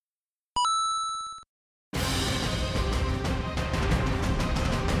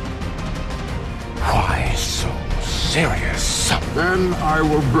serious. Then I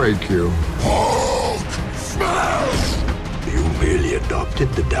will break you. Hulk smash! You merely adopted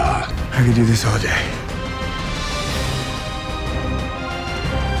the dark. I could do this all day.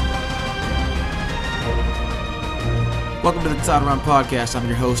 Welcome to the Side Around Podcast. I'm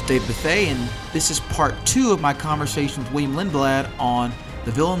your host, Dave Bethay, and this is part 2 of my conversation with William Lindblad on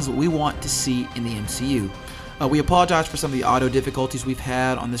the villains that we want to see in the MCU. We apologize for some of the audio difficulties we've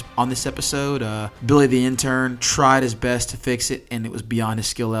had on this episode. Billy the intern tried his best to fix it, and it was beyond his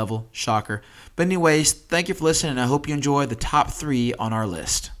skill level. Shocker. But anyways, thank you for listening, and I hope you enjoy the top 3 on our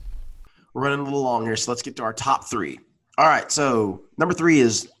list. We're running a little long here, so let's get to our top 3. All right, so number 3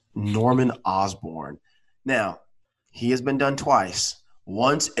 is Norman Osborn. Now, he has been done twice.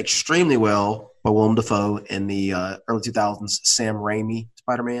 Once extremely well by Willem Dafoe in the early 2000s Sam Raimi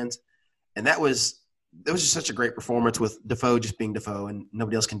Spider-Mans. And that was just such a great performance with Dafoe just being Dafoe, and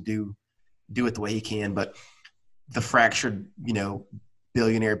nobody else can do it the way he can. But the fractured,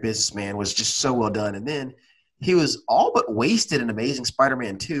 billionaire businessman was just so well done. And then he was all but wasted in Amazing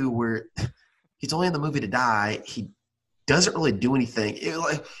Spider-Man 2, where he's only in the movie to die. He doesn't really do anything.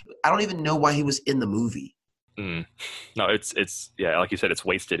 I don't even know why he was in the movie. No, it's like you said, it's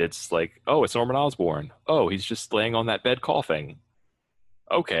wasted. It's like, oh, it's Norman Osborn. Oh, he's just laying on that bed coughing.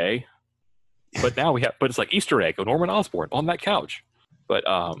 Okay, but now it's like Easter egg of Norman Osborn on that couch. But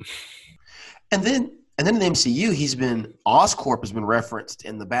and then in the MCU, Oscorp has been referenced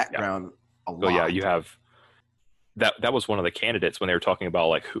in the background a lot. Oh yeah, you have that was one of the candidates when they were talking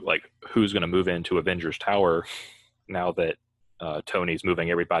about who's going to move into Avengers Tower now that Tony's moving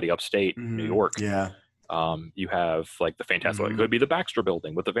everybody upstate New York. Yeah. You have the Fantastic. It could be the Baxter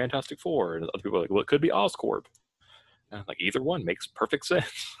Building with the Fantastic Four, and other people are like, well, it could be Oscorp. And either one makes perfect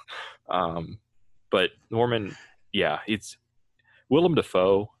sense. But Norman, it's Willem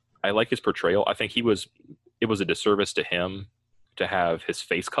Dafoe. I like his portrayal. I think it was a disservice to him to have his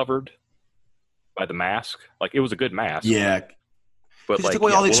face covered by the mask. It was a good mask. Yeah, but took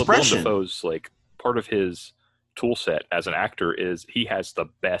away all the expression. Willem Dafoe's part of his tool set as an actor is he has the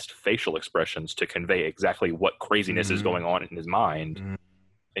best facial expressions to convey exactly what craziness is going on in his mind,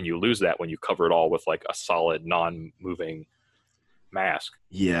 and you lose that when you cover it all with a solid non-moving mask.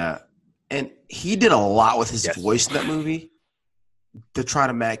 Yeah, and he did a lot with his voice in that movie to try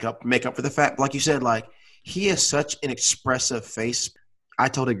to make up for the fact, like you said, he has such an expressive face. I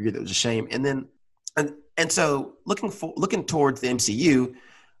totally agree that it was a shame. And then and so looking towards the MCU,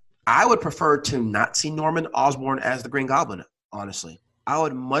 I would prefer to not see Norman Osborn as the Green Goblin, honestly. I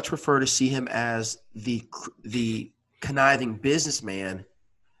would much prefer to see him as the conniving businessman,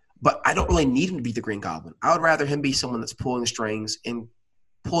 but I don't really need him to be the Green Goblin. I would rather him be someone that's pulling the strings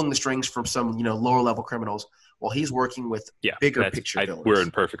from some, lower-level criminals while he's working with bigger picture villains. We're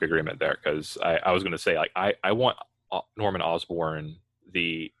in perfect agreement there, because I was going to say, I want Norman Osborn,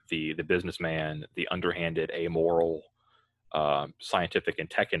 the businessman, the underhanded, amoral, scientific and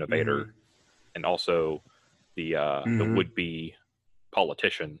tech innovator, and also the would-be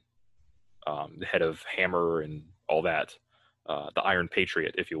politician, the head of Hammer and all that, the Iron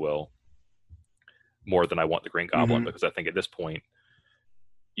Patriot, if you will, more than I want the Green Goblin, because I think at this point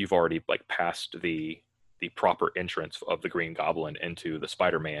you've already passed the proper entrance of the Green Goblin into the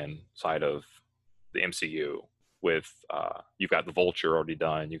Spider-Man side of the MCU. With you've got the Vulture already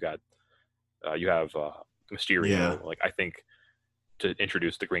done, you have Mysterio. I think to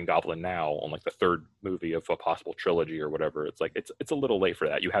introduce the Green Goblin now on the third movie of a possible trilogy or whatever, it's a little late for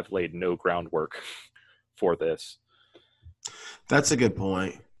that. You have laid no groundwork for this. That's a good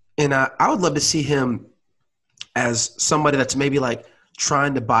point. And I would love to see him as somebody that's maybe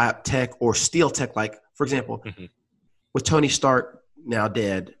trying to buy up tech or steal tech. For example, with Tony Stark now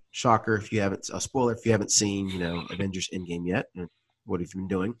dead, shocker if you haven't – a spoiler if you haven't seen, Avengers Endgame yet. What have you been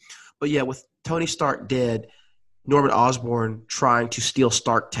doing? But yeah, with Tony Stark dead, Norman Osborn trying to steal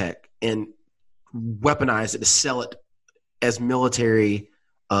Stark tech and weaponize it to sell it as military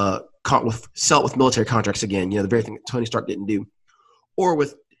sell it with military contracts again, the very thing that Tony Stark didn't do. Or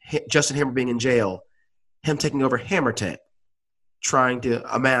with Justin Hammer being in jail, him taking over Hammer Tech, trying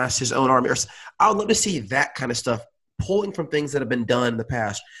to amass his own army. I would love to see that kind of stuff, pulling from things that have been done in the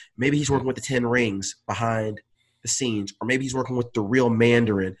past. Maybe he's working with the 10 Rings behind the scenes, or maybe he's working with the real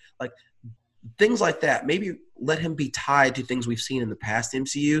Mandarin. Things like that. Maybe let him be tied to things we've seen in the past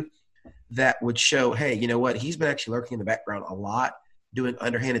MCU that would show, hey, you know what? He's been actually lurking in the background a lot, doing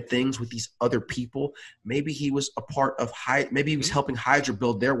underhanded things with these other people. Maybe he was a part of maybe he was helping Hydra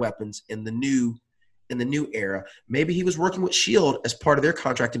build their weapons in the new in the new era. Maybe he was working with S.H.I.E.L.D. as part of their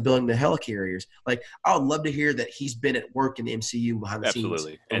contract in building the helicarriers. Like, I would love to hear that he's been at work in the MCU behind the scenes.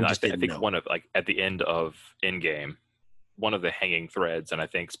 Absolutely. And I think one of, like, at the end of Endgame, one of the hanging threads, and I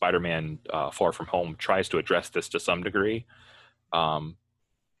think Spider-Man Far From Home tries to address this to some degree,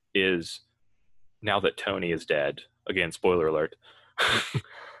 is now that Tony is dead, again, spoiler alert,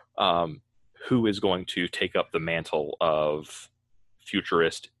 who is going to take up the mantle of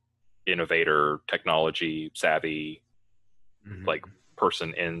futurist, innovator, technology savvy, like,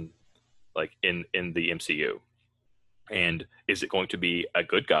 person in the MCU? And is it going to be a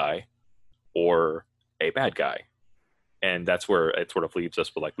good guy or a bad guy? And that's where it sort of leaves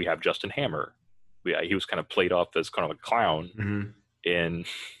us with, like, we have Justin Hammer. He was kind of played off as kind of a clown in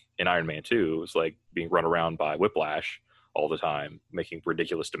Iron Man 2. It was like being run around by Whiplash all the time, making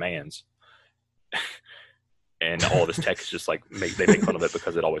ridiculous demands. And all this tech is just like, they make fun of it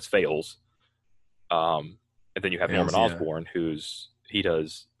because it always fails. And then you have Norman Osborn, he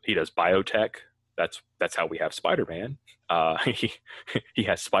does biotech. That's how we have Spider-Man. He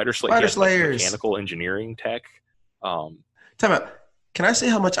has Spider Slayers, mechanical engineering tech. Time out. Can I say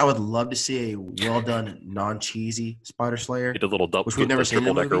how much I would love to see a well done, non cheesy Spider Slayer? Did a little double, which we've never seen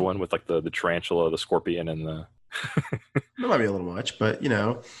triple decker one with, like, the tarantula, the scorpion, and the. That might be a little much, but, you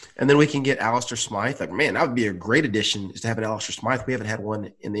know. And then we can get Alistair Smythe. Like, man, that would be a great addition, is to have an Alistair Smythe. We haven't had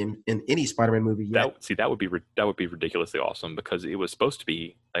one in any Spider-Man movie yet. That would be ridiculously awesome, because it was supposed to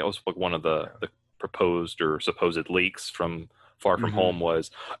be, like, also, like, one of the proposed or supposed leaks from Far From Home was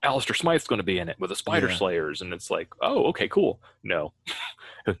Alistair Smythe's going to be in it with the Spider Slayers, and it's like, oh, okay, cool. No,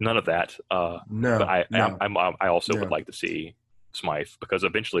 none of that. No, but I also would like to see Smythe, because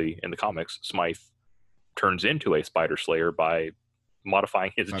eventually in the comics, Smythe turns into a Spider Slayer by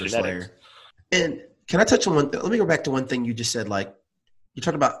modifying his genetics. Slayer. And can I touch on one? Let me go back to one thing you just said. Like, you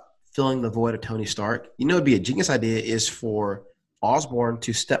talked about filling the void of Tony Stark. You know, it'd be a genius idea is for Osborn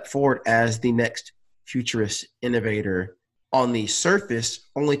to step forward as the next futurist innovator on the surface,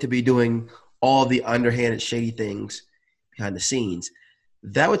 only to be doing all the underhanded, shady things behind the scenes.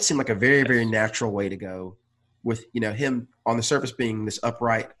 That would seem like a very, very natural way to go, with, you know, him on the surface being this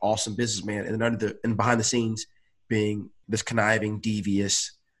upright, awesome businessman, and then and behind the scenes being this conniving,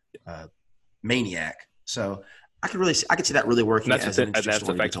 devious maniac. So I could see that really working. That's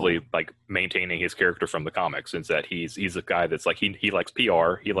effectively like maintaining his character from the comics, is that he's a guy that's like, he likes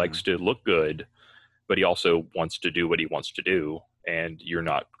PR, he likes to look good, but he also wants to do what he wants to do, and you're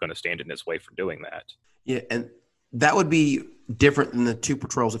not going to stand in his way for doing that. Yeah, and that would be different than the two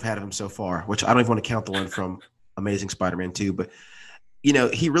portrayals we've had of him so far, which I don't even want to count the one from Amazing Spider-Man 2. But, you know,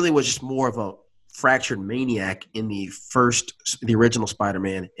 he really was just more of a fractured maniac in the original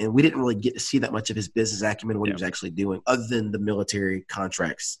Spider-Man, and we didn't really get to see that much of his business acumen, what he was actually doing, other than the military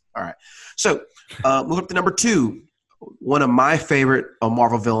contracts. All right. So move up to number 2, one of my favorite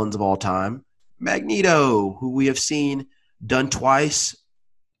Marvel villains of all time, Magneto, who we have seen done twice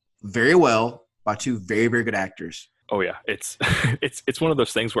very well by two very, very good actors. Oh yeah, it's one of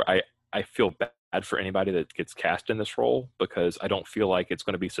those things where I feel bad for anybody that gets cast in this role, because I don't feel like it's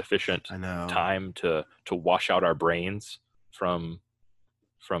going to be sufficient time to wash out our brains from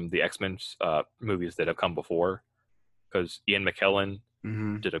the X-Men movies that have come before. Because Ian McKellen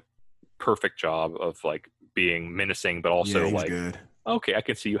did a perfect job of, like, being menacing, but also like, good. Okay, I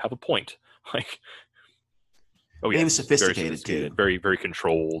can see you have a point. Like, oh yeah, he was sophisticated too. Very, very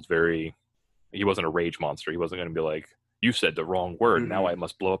controlled. He wasn't a rage monster. He wasn't going to be like, you said the wrong word, now I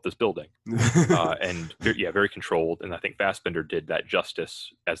must blow up this building. And very controlled. And I think Fassbender did that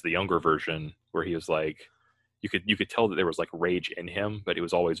justice as the younger version, where he was like, you could tell that there was, like, rage in him, but it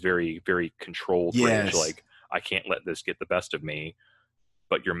was always very, very controlled rage. Like, I can't let this get the best of me,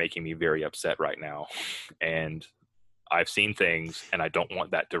 but you're making me very upset right now. And I've seen things, and I don't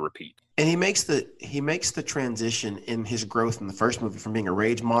want that to repeat. And he makes the transition in his growth in the first movie from being a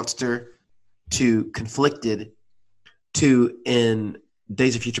rage monster to conflicted to, in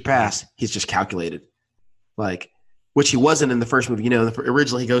Days of Future Past, he's just calculated, like, which he wasn't in the first movie. You know,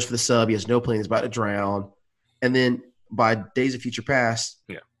 originally he goes for the sub, he has no plan, he's about to drown, and then by Days of Future Past,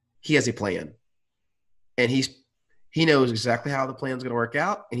 he has a plan, and he knows exactly how the plan's going to work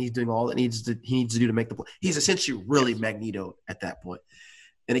out, and he's doing all that he needs to do to make the plan. He's essentially really Magneto at that point.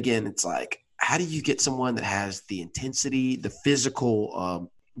 And again, it's like, how do you get someone that has the intensity, the physical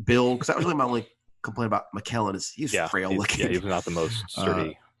build? Because that was really my only complaint about McKellen, is he's frail looking. Yeah, he's not the most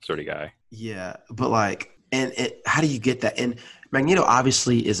sturdy guy. Yeah, but like, how do you get that? And Magneto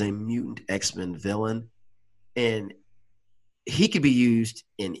obviously is a mutant X-Men villain, and he could be used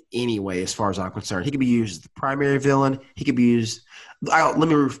in any way as far as I'm concerned. He could be used as the primary villain. He could be used. Let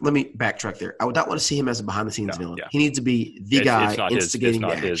me backtrack there. I would not want to see him as a behind the scenes villain. Yeah. He needs to be the guy instigating the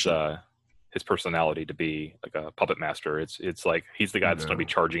action. It's not his personality to be like a puppet master. It's like he's the guy that's going to be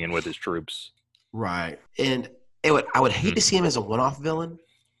charging in with his troops. Right. And I would hate to see him as a one-off villain,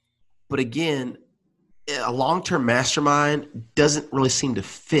 but again, a long-term mastermind doesn't really seem to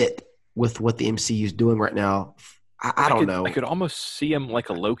fit with what the MCU is doing right now. I don't know. I could almost see him like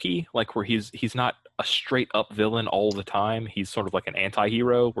a Loki, like where he's not a straight up villain all the time. He's sort of like an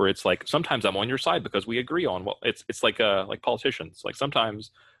anti-hero where it's like sometimes I'm on your side because we agree on it's like politicians. Like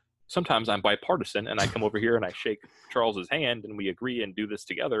sometimes I'm bipartisan and I come over here and I shake Charles's hand and we agree and do this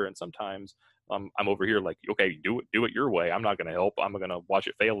together. And sometimes I'm over here like, okay, do it your way. I'm not going to help. I'm going to watch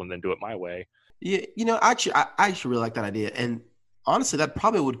it fail and then do it my way. Yeah, I actually really like that idea. And honestly, that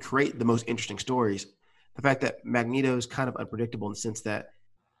probably would create the most interesting stories. The fact that Magneto is kind of unpredictable in the sense that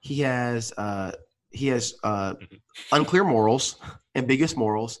he has unclear morals, ambiguous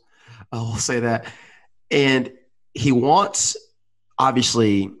morals. I'll say that, and he wants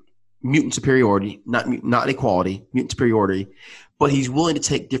obviously mutant superiority, not equality, mutant superiority, but he's willing to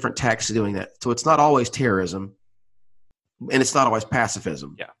take different tactics to doing that. So it's not always terrorism, and it's not always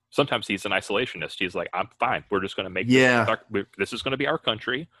pacifism. Yeah, sometimes he's an isolationist. He's like, I'm fine. We're just going to make this is going to be our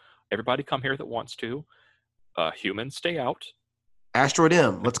country. Everybody come here that wants to. Humans stay out. Asteroid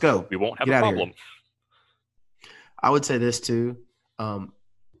M, let's go. We won't have a problem. I would say this too.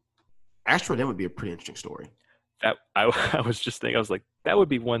 Asteroid M would be a pretty interesting story. That I was just thinking, I was like, that would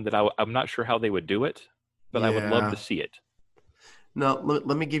be one that I'm not sure how they would do it, but I would love to see it. No,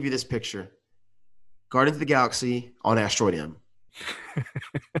 let me give you this picture. Guardians of the Galaxy on Asteroid M.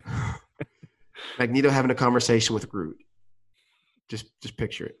 Magneto having a conversation with Groot. Just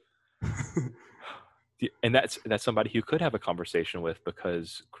picture it. And that's somebody who could have a conversation with,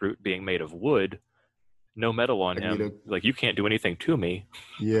 because Groot being made of wood, no metal on him. Like, you can't do anything to me.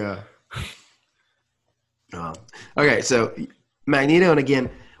 Yeah. Okay, so Magneto, and again,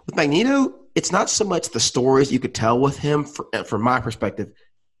 with Magneto, it's not so much the stories you could tell with him, from my perspective.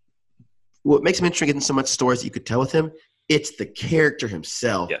 What makes him interesting isn't so much stories you could tell with him, it's the character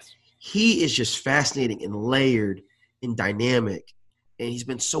himself. Yes. He is just fascinating and layered and dynamic, and he's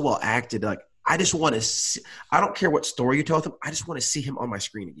been so well acted. Like, I just want to see, I don't care what story you tell with him, I just want to see him on my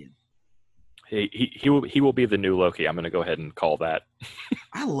screen again. He will be the new Loki. I'm going to go ahead and call that.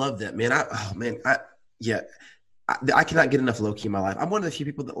 I love that, man. I cannot get enough Loki in my life. I'm one of the few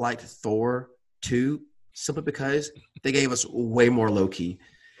people that liked Thor 2 simply because they gave us way more Loki.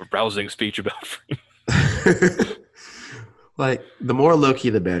 A rousing speech about like, the more Loki,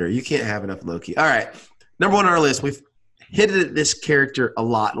 the better. You can't have enough Loki. All right. Number one on our list, we've hit at this character a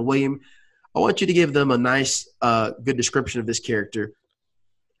lot. And William, I want you to give them a nice, good description of this character.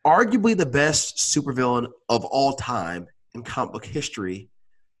 Arguably the best supervillain of all time in comic book history,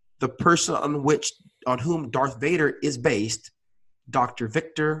 the person on whom Darth Vader is based, Dr.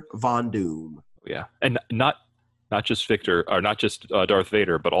 Victor Von Doom. Yeah, and not just Victor, or not just Darth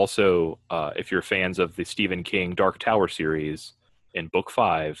Vader, but also if you're fans of the Stephen King Dark Tower series, in Book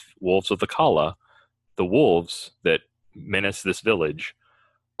 5, Wolves of the Kala, the wolves that menace this village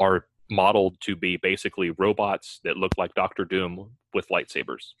are modeled to be basically robots that look like Doctor Doom with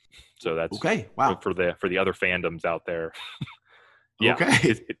lightsabers. So that's okay. Wow. For the other fandoms out there. Yeah,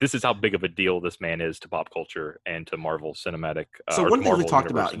 okay. This is how big of a deal this man is to pop culture and to Marvel cinematic. So one thing we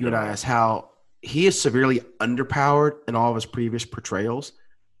talked about, you and I, is how he is severely underpowered in all of his previous portrayals.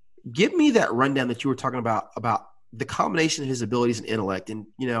 Give me that rundown that you were talking about the combination of his abilities and intellect. And,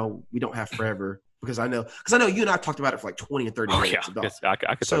 we don't have forever because I know you and I talked about it for like 20 and 30 minutes. Yeah.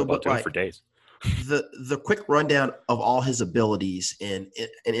 I could talk about Doom for days. The quick rundown of all his abilities and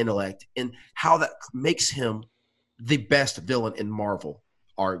intellect and how that makes him the best villain in Marvel,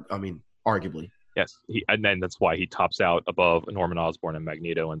 arguably. Yes, and then that's why he tops out above Norman Osborn and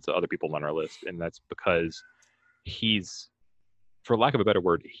Magneto and other people on our list, and that's because he's, for lack of a better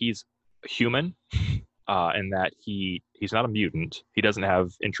word, he's human, and that he's not a mutant. He doesn't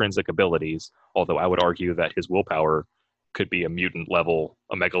have intrinsic abilities, although I would argue that his willpower could be a mutant level,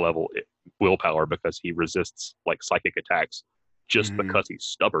 a mega level willpower, because he resists like psychic attacks just because he's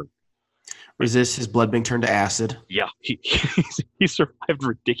stubborn. Resists his blood being turned to acid. Yeah, he survived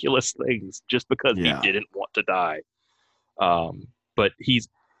ridiculous things just because he didn't want to die. But he's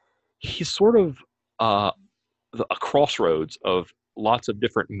sort of a crossroads of lots of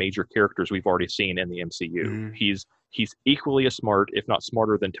different major characters we've already seen in the MCU. He's equally as smart, if not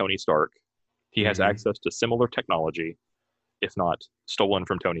smarter, than Tony Stark. He has access to similar technology, if not stolen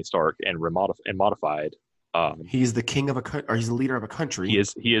from Tony Stark and modified. He's the king of or he's the leader of a country.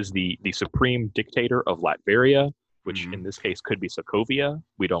 He is the supreme dictator of Latveria, which Mhm. in this case could be Sokovia.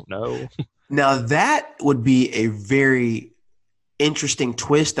 We don't know. Now that would be a very interesting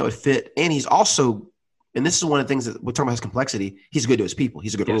twist that would fit. And he's also, and this is one of the things that we're talking about his complexity. He's good to his people.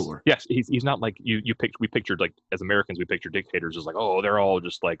 He's a good Yes, ruler. yes. He's not like we pictured like as Americans we picture dictators as like, oh, they're all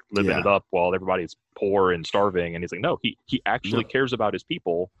just like living it up while everybody's poor and starving. And he's like, no, he actually cares about his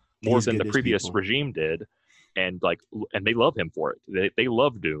people more He's than good the to his previous people. regime did. And they love him for it. They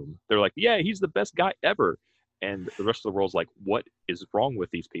love Doom. They're like, yeah, he's the best guy ever. And the rest of the world's like, what is wrong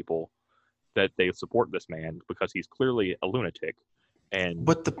with these people that they support this man, because he's clearly a lunatic. And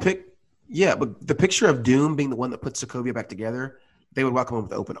But the picture of Doom being the one that puts Sokovia back together, they would welcome him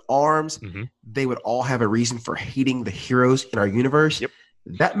with open arms. Mhm. They would all have a reason for hating the heroes in our universe. Yep.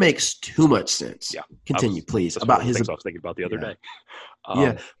 That makes too much sense. Yeah. Continue, please. that's About one of the his things I was thinking about the other yeah. day.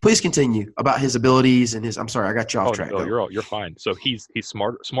 yeah. Please continue about his abilities and his. I'm sorry, I got you off track. No, Go. you're fine. So he's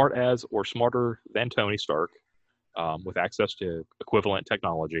smart as or smarter than Tony Stark, with access to equivalent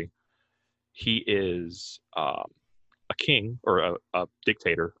technology. He is a king or a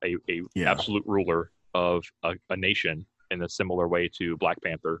dictator, a absolute ruler of a nation in a similar way to Black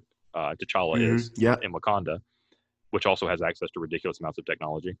Panther, T'Challa is in Wakanda, which also has access to ridiculous amounts of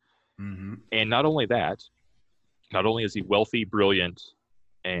technology. Mm-hmm. And not only that, not only is he wealthy, brilliant,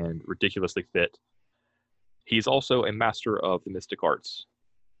 and ridiculously fit, he's also a master of the mystic arts.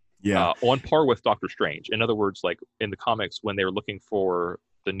 Yeah. On par with Doctor Strange. In other words, like in the comics, when they were looking for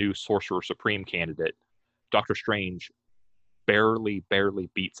the new Sorcerer Supreme candidate, Doctor Strange barely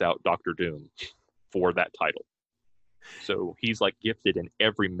beats out Doctor Doom for that title. So he's like gifted in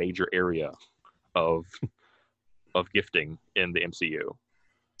every major area of gifting in the MCU.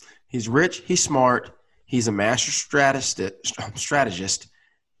 He's rich. He's smart. He's a master strategist,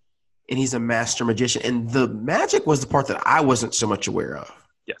 and he's a master magician. And the magic was the part that I wasn't so much aware of.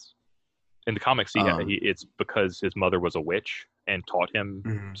 Yes. In the comics, it's because his mother was a witch and taught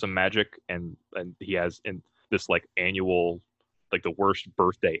him some magic, and he has in this like annual, like the worst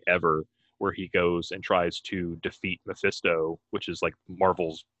birthday ever, where he goes and tries to defeat Mephisto, which is like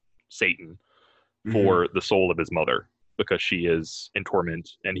Marvel's Satan, for the soul of his mother, because she is in torment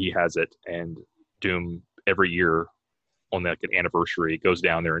and he has it. And Doom every year on like an anniversary goes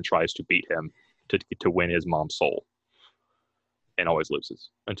down there and tries to beat him to win his mom's soul, and always loses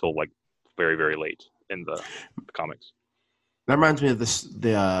until like very, very late in the comics. That reminds me of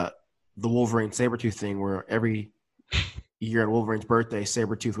the Wolverine Sabretooth thing, where every year on Wolverine's birthday,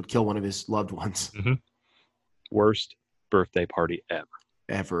 Sabretooth would kill one of his loved ones. Worst birthday party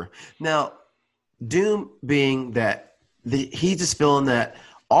ever. Now, Doom being that he's this villain that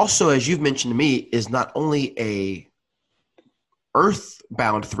also, as you've mentioned to me, is not only a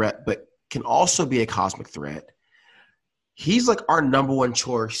earthbound threat, but can also be a cosmic threat. He's like our number one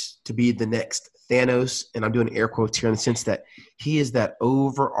choice to be the next Thanos, and I'm doing air quotes here in the sense that he is that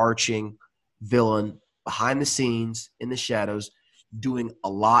overarching villain behind the scenes, in the shadows, doing a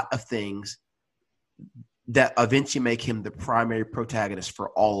lot of things that eventually make him the primary protagonist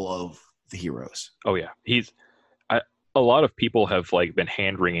for all of the heroes. Oh yeah, a lot of people have like been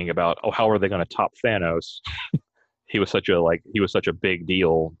hand wringing about, how are they going to top Thanos? he was such a big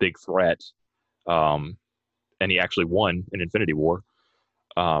deal, big threat, and he actually won in Infinity War.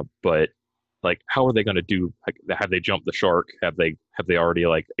 But like, how are they going to do? Like, have they jumped the shark? Have they already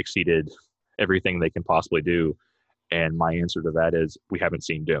like exceeded everything they can possibly do? And my answer to that is, we haven't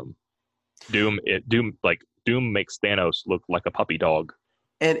seen Doom. Doom makes Thanos look like a puppy dog.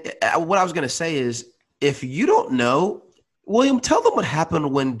 And what I was going to say is, if you don't know, William, tell them what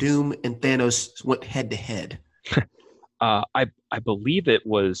happened when Doom and Thanos went head to head. I believe it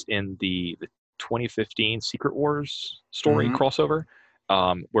was in the 2015 Secret Wars story crossover,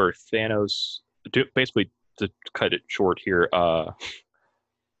 where Thanos, basically, to cut it short here,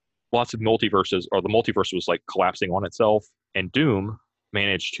 lots of multiverses, or the multiverse was like collapsing on itself, and Doom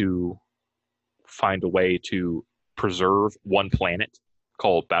managed to find a way to preserve one planet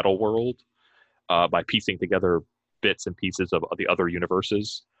called Battleworld by piecing together bits and pieces of the other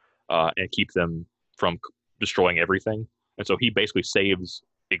universes and keep them from destroying everything. And so he basically saves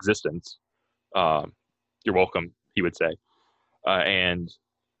existence. You're welcome, he would say. And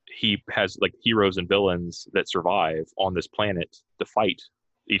he has like heroes and villains that survive on this planet to fight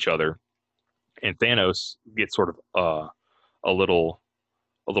each other. And Thanos gets sort of a little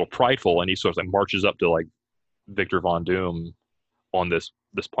prideful, and he sort of like marches up to like Victor Von Doom on this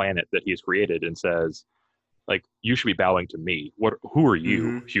planet that he's created and says, like, you should be bowing to me. Who are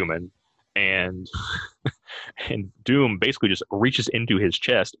you, human? And And Doom basically just reaches into his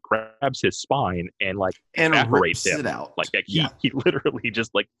chest, grabs his spine, and evaporates rips him. it out. He literally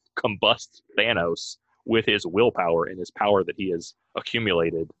just combusts Thanos with his willpower and his power that he has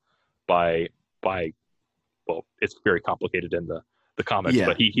accumulated by well, it's very complicated in the comics,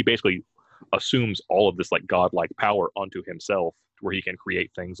 but he basically assumes all of this godlike power onto himself, where he can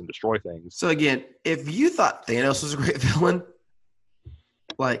create things and destroy things. So again, if you thought Thanos was a great villain,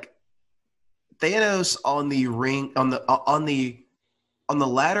 Thanos on the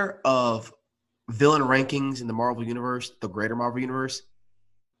ladder of villain rankings in the Marvel Universe, the greater Marvel Universe,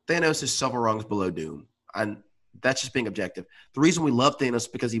 Thanos is several rungs below Doom. And that's just being objective. The reason we love Thanos is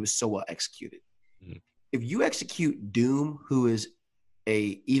because he was so well executed. Mm-hmm. If you execute Doom, who is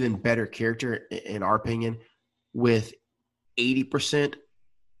a even better character in our opinion, with 80%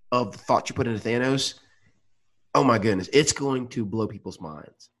 of the thought you put into Thanos, oh my goodness, it's going to blow people's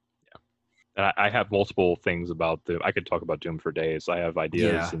minds. Yeah. I have multiple things about Doom. I could talk about Doom for days. I have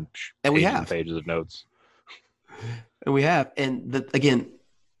ideas and we have pages of notes. And we have. And again,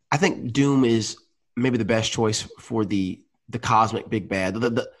 I think Doom is maybe the best choice for the cosmic big bad,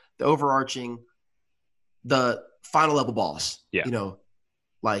 the overarching, the final level boss. Yeah.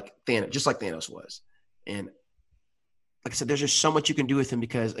 Like Thanos, just like Thanos was. And like I said, there's just so much you can do with him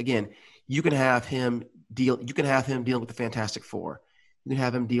because, again, you can have him dealing with the Fantastic Four. You can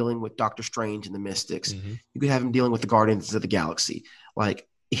have him dealing with Doctor Strange and the Mystics. Mm-hmm. You can have him dealing with the Guardians of the Galaxy.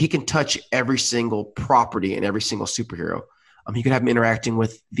 He can touch every single property and every single superhero. You can have him interacting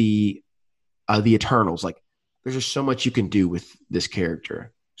with the Eternals. There's just so much you can do with this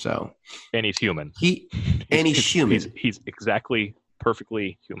character. So, and he's human. He's human. He's exactly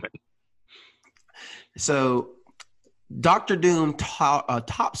perfectly human. So, Doctor Doom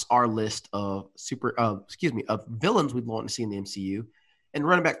tops our list of villains we'd want to see in the MCU. And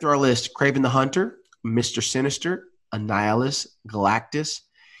running back through our list: Kraven the Hunter, Mr. Sinister, Annihilus, Galactus,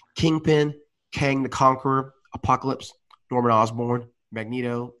 Kingpin, Kang the Conqueror, Apocalypse, Norman Osborn,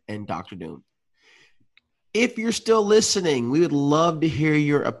 Magneto, and Doctor Doom. If you're still listening, we would love to hear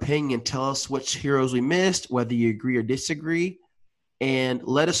your opinion. Tell us which heroes we missed, whether you agree or disagree, and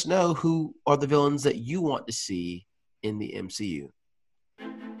let us know who are the villains that you want to see in the MCU.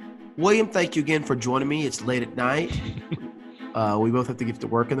 William, thank you again for joining me. It's late at night. We both have to get to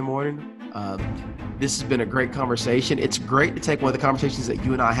work in the morning. This has been a great conversation. It's great to take one of the conversations that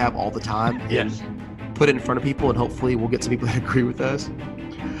you and I have all the time and put it in front of people, and hopefully we'll get some people that agree with us.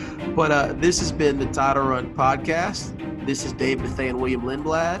 But this has been the Title Run Podcast. This is Dave Bethay and William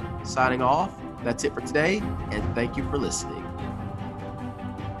Lindblad signing off. That's it for today, and thank you for listening.